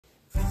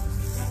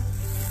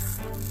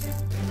Hello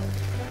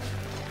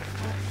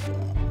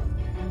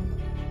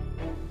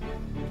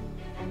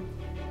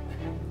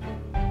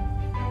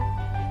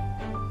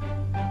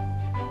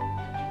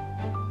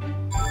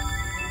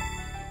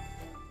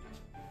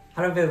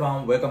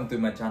everyone, welcome to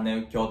my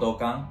channel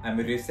Kyotokan. I'm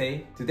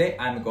Ryusei. Today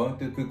I'm going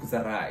to cook the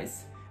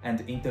rice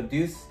and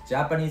introduce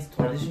Japanese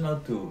traditional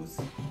tools.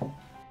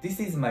 This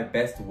is my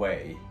best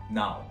way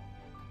now.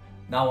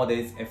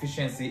 Nowadays,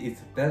 efficiency is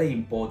very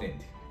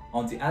important.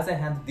 On the other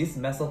hand, this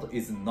method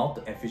is not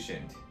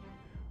efficient.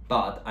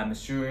 But I'm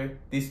sure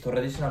this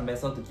traditional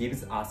method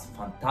gives us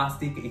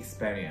fantastic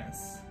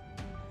experience.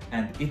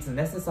 And it's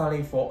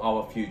necessary for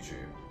our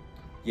future.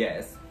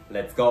 Yes,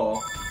 let's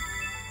go!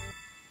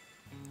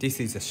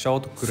 This is a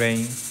short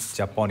grain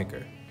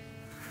Japonica.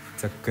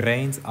 The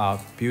grains are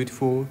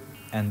beautiful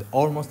and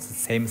almost the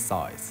same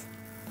size.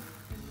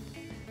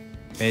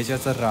 Measure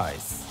the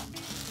rice.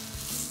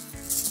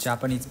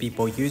 Japanese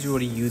people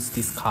usually use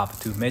this cup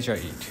to measure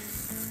it.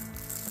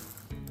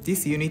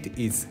 This unit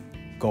is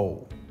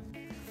go.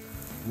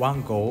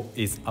 1 go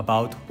is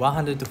about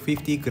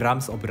 150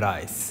 grams of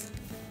rice.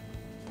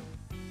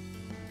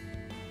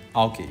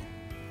 Okay.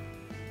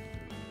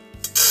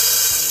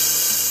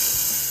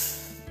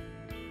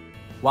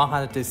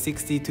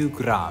 162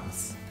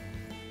 grams.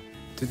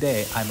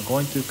 Today I'm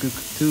going to cook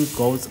 2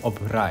 goes of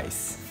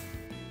rice.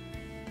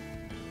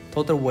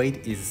 Total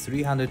weight is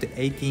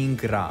 318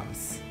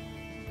 grams.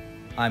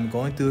 I'm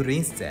going to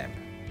rinse them.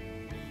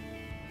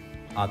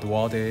 Add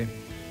water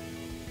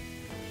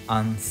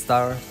and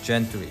stir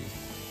gently.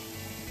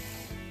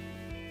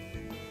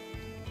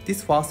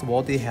 This first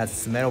water has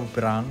smell of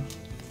brown,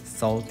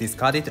 so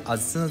discard it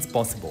as soon as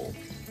possible.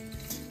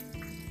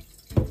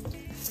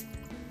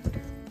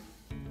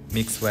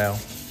 Mix well.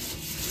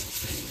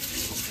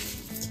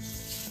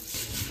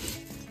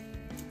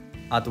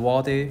 Add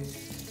water.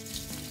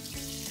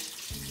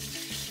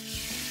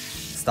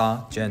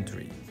 Stir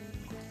gently.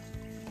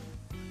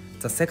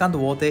 The second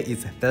water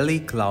is very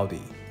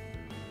cloudy.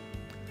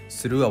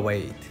 Throw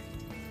away it.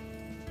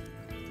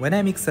 When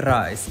I mix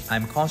rice,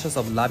 I'm conscious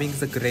of rubbing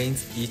the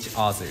grains each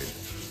other.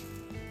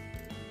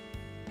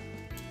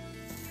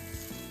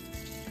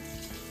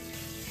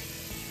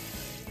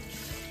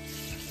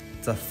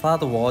 The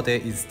third water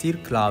is still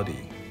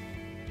cloudy.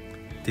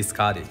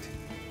 Discard it.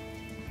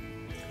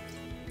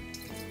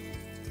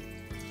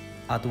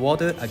 Add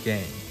water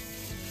again.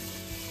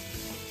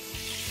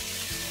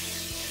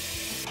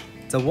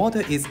 The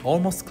water is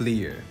almost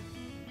clear.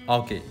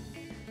 Okay.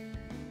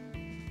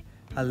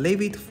 I'll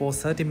leave it for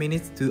 30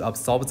 minutes to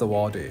absorb the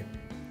water.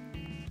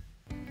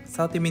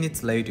 30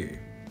 minutes later,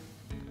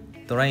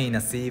 drain in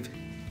a sieve.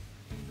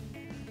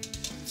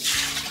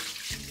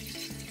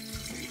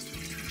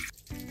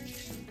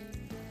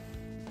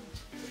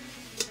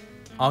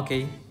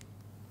 Okay.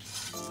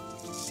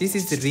 This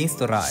is the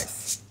rinsed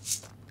rice.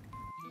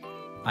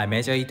 I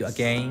measure it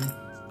again.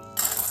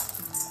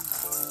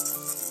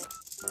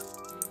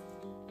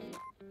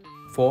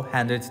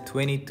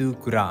 422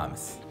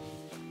 grams.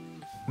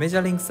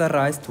 Measuring the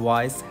rice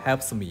twice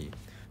helps me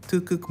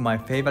to cook my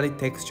favorite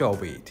texture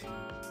of it.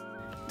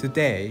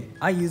 Today,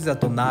 I use a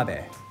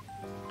Donabe.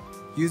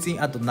 Using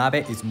a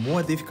Donabe is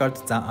more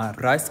difficult than a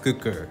rice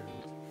cooker.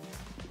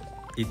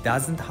 It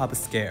doesn't have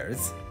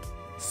scales,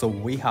 so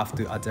we have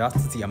to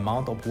adjust the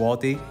amount of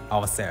water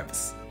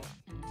ourselves.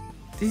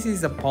 This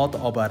is a pot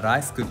of a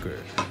rice cooker.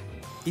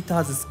 It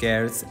has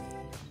scales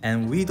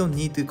and we don't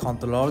need to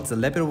control the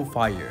level of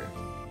fire,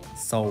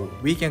 so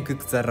we can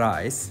cook the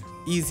rice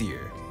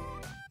easier.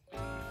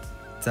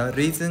 The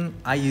reason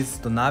I use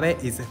Donabe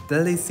is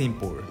very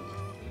simple.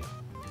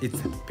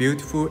 It's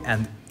beautiful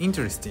and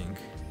interesting.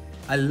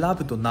 I love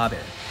Donabe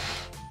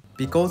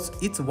because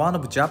it's one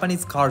of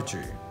Japanese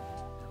culture.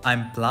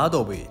 I'm proud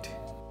of it.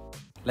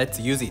 Let's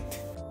use it.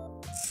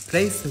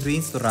 Place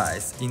rinsed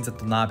rice in the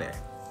Donabe.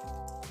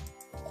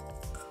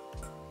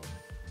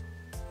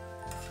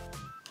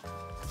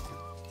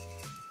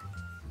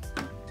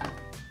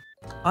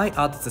 I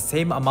add the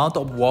same amount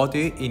of water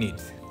in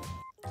it.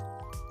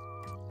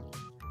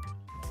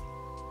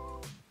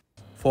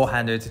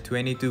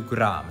 422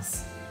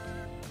 grams.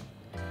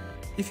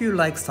 If you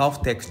like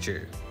soft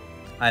texture,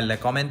 I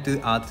recommend to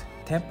add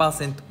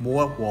 10%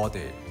 more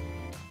water.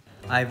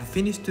 I've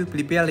finished to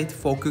prepare it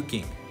for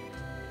cooking.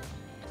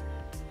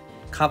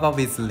 Cover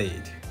with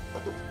lid.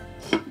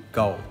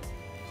 Go.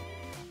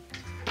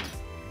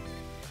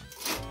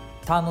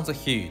 Turn on the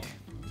heat.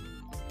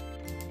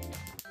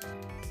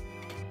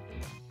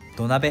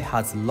 Donabe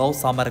has low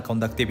thermal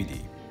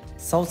conductivity,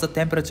 so the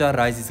temperature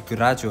rises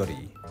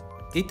gradually.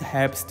 It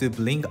helps to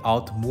bring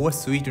out more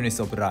sweetness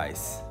of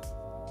rice.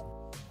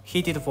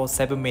 Heat it for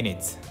 7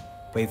 minutes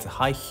with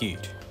high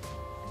heat.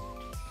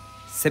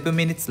 7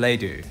 minutes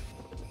later,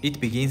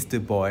 it begins to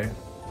boil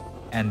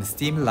and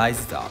steam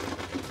rises up.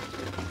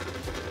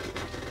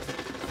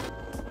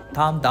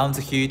 Turn down the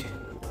heat,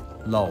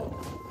 low.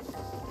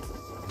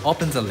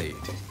 Open the lid.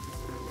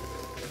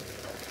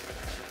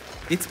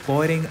 It's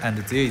boiling and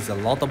there is a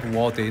lot of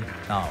water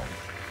now.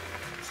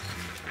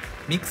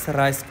 Mix the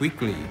rice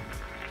quickly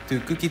to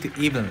cook it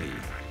evenly.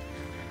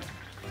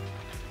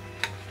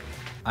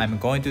 I'm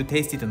going to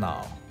taste it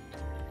now.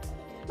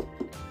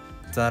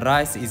 The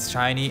rice is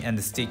shiny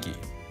and sticky.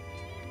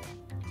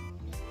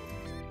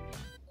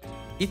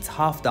 It's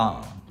half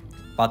done,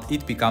 but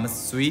it becomes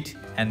sweet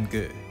and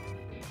good.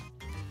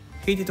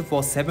 Heat it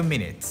for 7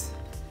 minutes.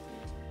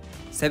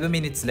 7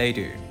 minutes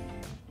later,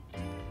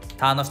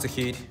 turn off the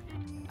heat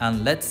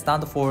and let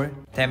stand for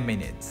 10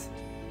 minutes.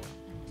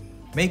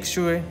 Make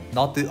sure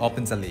not to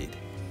open the lid.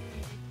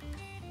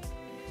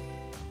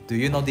 Do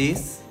you know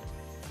this?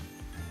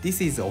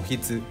 This is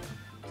Ohitsu.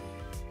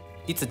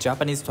 It's a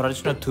Japanese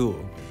traditional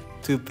tool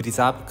to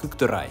preserve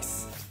cooked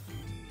rice.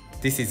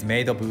 This is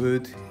made of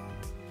wood.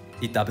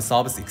 It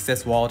absorbs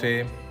excess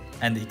water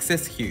and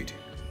excess heat.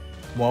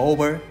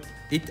 Moreover,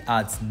 it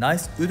adds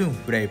nice wooden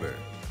flavor.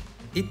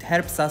 It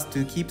helps us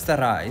to keep the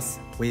rice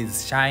with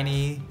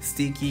shiny,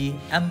 sticky,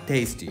 and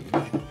tasty.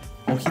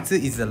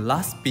 Ohitsu is the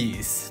last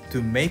piece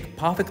to make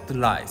perfect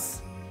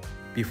rice.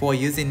 Before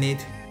using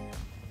it,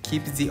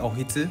 keep the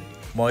ohitsu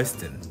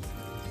moistened.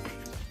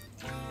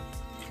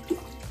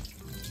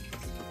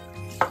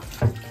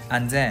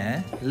 And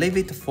then leave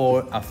it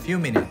for a few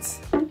minutes.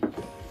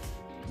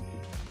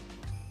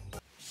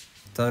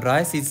 The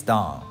rice is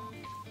done.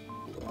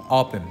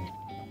 Open.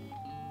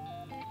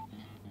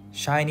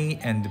 Shiny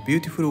and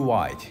beautiful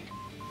white.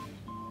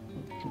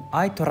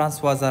 I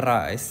transfer the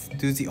rice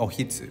to the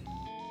ohitsu.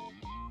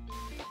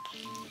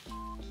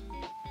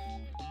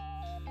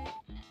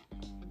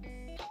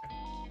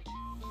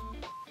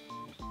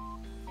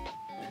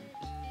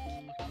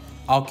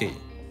 Okay.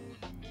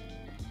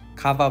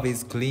 Cover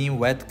with clean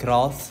wet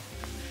cloth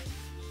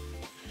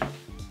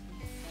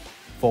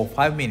for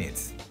 5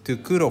 minutes to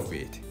cool off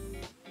it.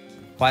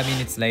 5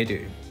 minutes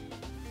later,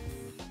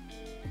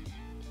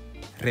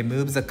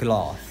 remove the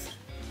cloth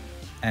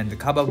and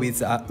cover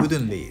with a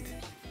wooden lid.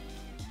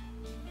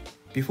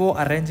 Before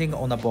arranging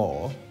on a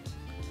bowl,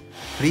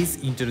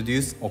 please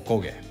introduce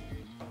Okoge.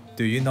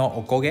 Do you know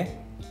Okoge?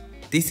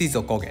 This is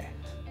Okoge.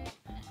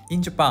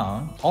 In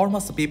Japan,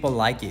 almost people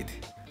like it.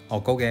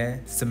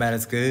 Okoge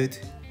smells good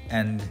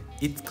and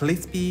it's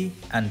crispy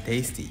and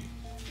tasty.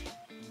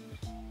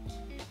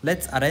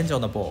 Let's arrange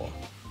on a bowl.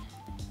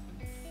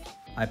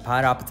 I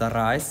pile up the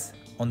rice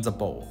on the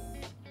bowl,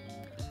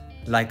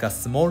 like a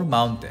small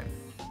mountain.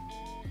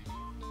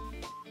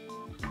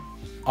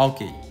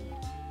 Okay.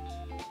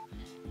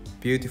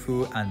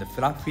 Beautiful and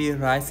fluffy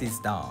rice is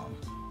done.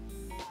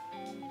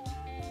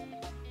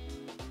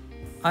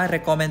 I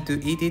recommend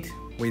to eat it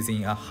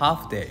within a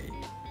half day.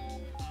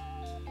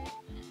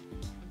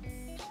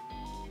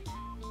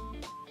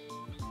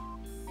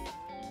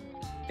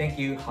 Thank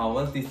you. How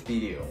was this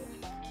video?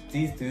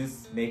 These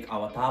tools make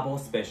our table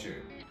special.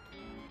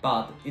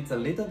 But it's a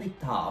little bit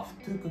tough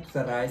to cook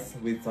the rice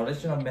with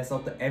traditional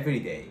method every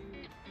day.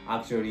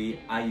 Actually,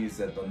 I use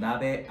a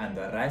Donabe and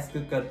a rice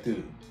cooker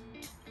too.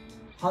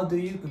 How do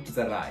you cook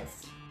the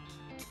rice?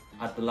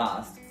 At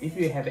last, if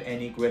you have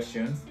any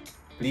questions,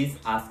 please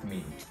ask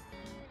me.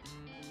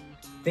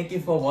 Thank you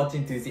for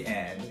watching to the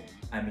end.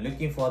 I'm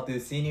looking forward to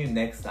seeing you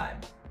next time.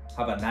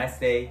 Have a nice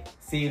day.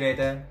 See you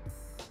later.